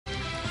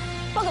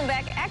Welcome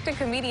back. Actor,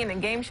 comedian,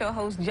 and game show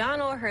host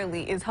John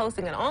O'Hurley is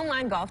hosting an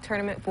online golf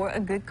tournament for a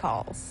good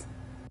cause.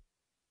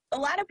 A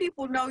lot of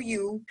people know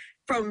you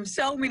from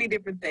so many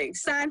different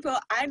things. Seinfeld,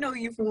 I know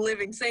you from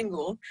Living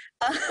Single,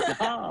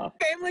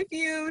 Family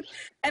Feud,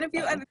 and a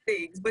few other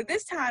things. But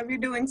this time you're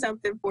doing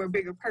something for a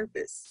bigger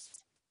purpose.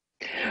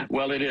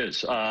 Well, it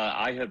is.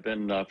 I have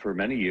been for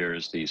many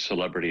years the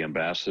celebrity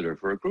ambassador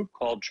for a group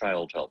called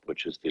Child Help,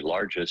 which is the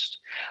largest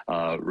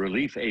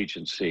relief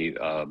agency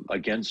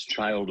against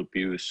child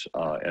abuse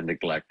and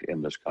neglect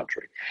in this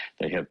country.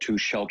 They have 2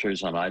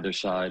 shelters on either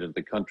side of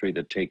the country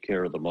that take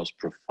care of the most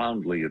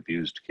profoundly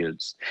abused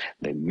kids.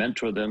 They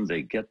mentor them,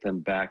 they get them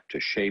back to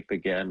shape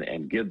again,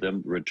 and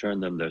return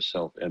them their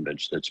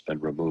self-image that's been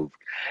removed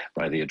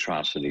by the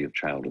atrocity of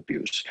child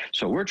abuse.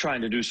 So we're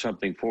trying to do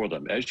something for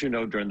them. As you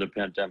know, during the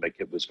pandemic,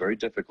 it was very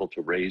difficult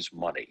to raise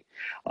money.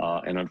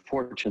 And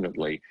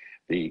unfortunately,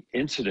 the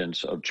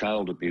incidence of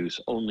child abuse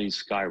only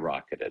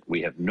skyrocketed.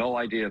 We have no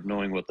idea of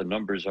knowing what the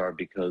numbers are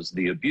because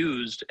the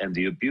abused and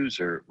the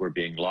abuser were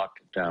being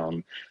locked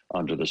down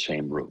under the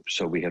same roof.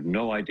 So we have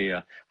no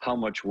idea how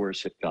much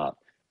worse it got.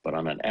 But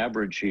on an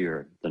average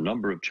year, the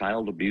number of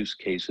child abuse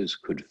cases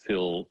could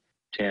fill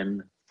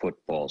 10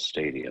 football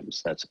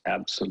stadiums. That's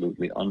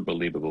absolutely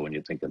unbelievable when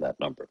you think of that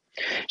number.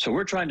 So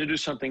we're trying to do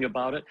something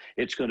about it.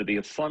 It's going to be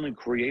a fun and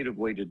creative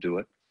way to do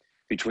it.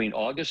 Between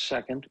August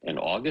 2nd and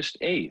August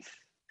 8th,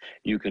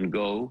 you can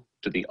go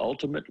to the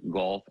Ultimate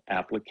Golf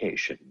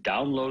application,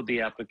 download the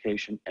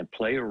application, and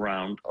play a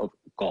round of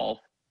golf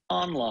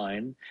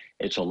online.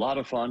 It's a lot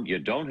of fun. You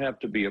don't have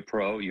to be a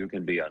pro. You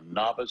can be a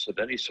novice of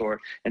any sort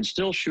and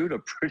still shoot a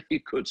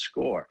pretty good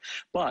score.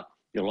 But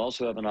you'll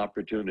also have an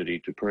opportunity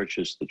to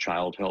purchase the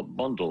Child Help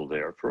bundle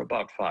there for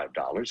about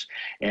 $5,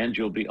 and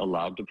you'll be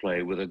allowed to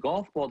play with a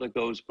golf ball that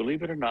goes,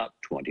 believe it or not,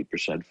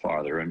 20%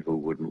 farther, and who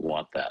wouldn't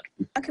want that?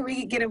 How can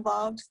we get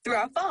involved through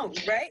our phone,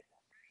 right?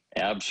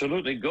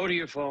 Absolutely. Go to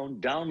your phone,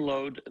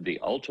 download the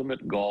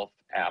Ultimate Golf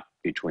app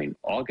between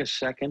August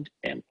 2nd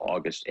and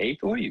August 8th,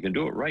 or you can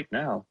do it right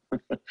now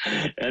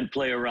and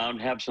play around,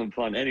 have some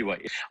fun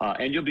anyway.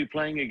 And you'll be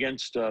playing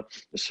against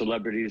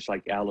celebrities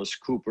like Alice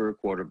Cooper,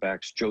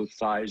 quarterbacks Joe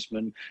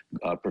Theismann,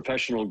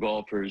 professional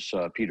golfers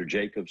Peter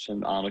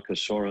Jacobson, Annika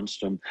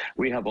Sorenstam.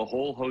 We have a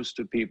whole host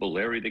of people,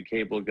 Larry the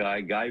Cable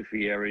Guy, Guy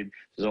Fieri.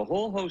 There's a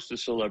whole host of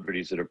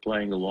celebrities that are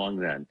playing along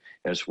then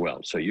as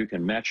well. So you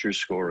can match your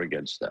score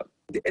against them.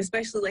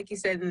 Especially, like you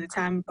said, in the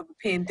time of a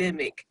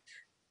pandemic.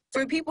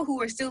 For people who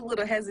are still a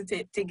little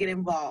hesitant to get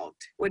involved,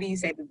 what do you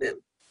say to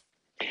them?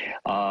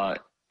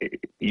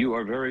 You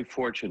are very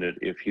fortunate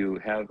if you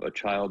have a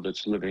child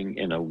that's living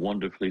in a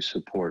wonderfully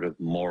supportive,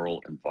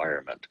 moral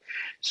environment.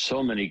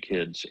 So many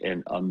kids,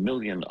 and 1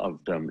 million of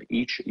them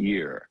each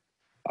year,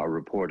 are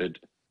reported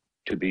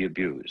to be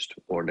abused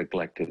or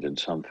neglected in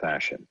some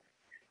fashion.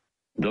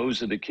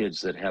 Those are the kids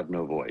that have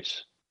no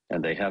voice,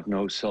 and they have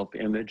no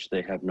self-image,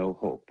 they have no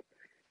hope.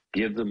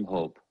 Give them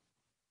hope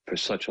for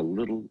such a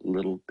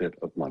little bit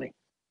of money.